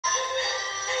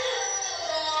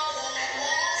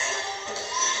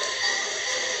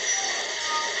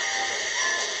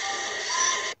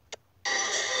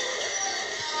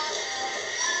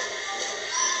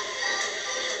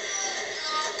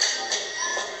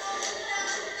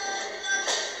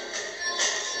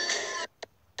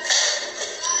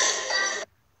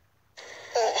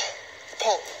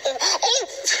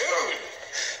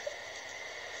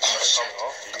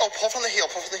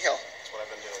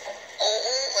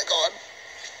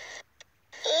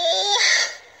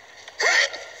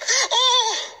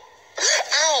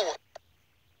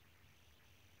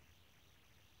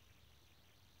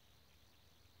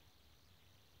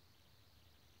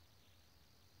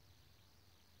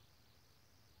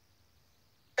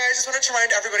guys, just wanted to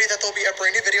remind everybody that there'll be a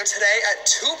brand new video today at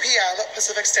 2 p.m.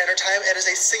 Pacific Standard Time. It is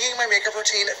a singing my makeup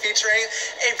routine featuring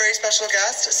a very special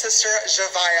guest, Sister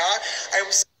Javaya.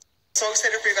 I'm so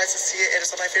excited for you guys to see it. It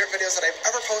is one of my favorite videos that I've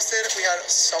ever posted. We had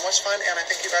so much fun, and I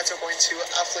think you guys are going to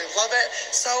absolutely love it.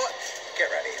 So,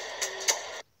 get ready.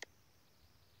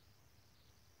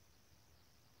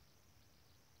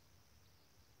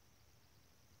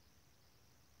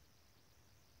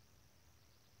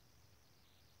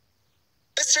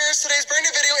 Sisters, today's brand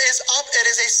new video is up. It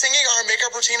is a singing our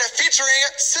makeup routine featuring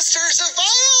Sister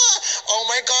Javaya. Oh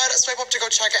my god, swipe up to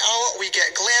go check it out. We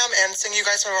get glam and sing you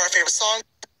guys some of our favorite songs.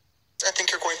 I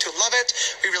think you're going to love it.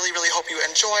 We really, really hope you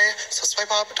enjoy. So swipe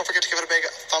up. Don't forget to give it a big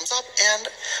thumbs up. And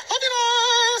love you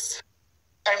guys.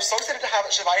 I'm so excited to have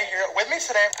Javaya here with me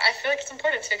today. I feel like it's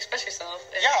important to express yourself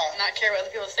and not care what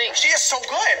other people think. She is so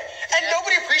good. And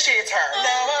nobody appreciates her.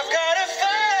 Now I've got to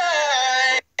fight.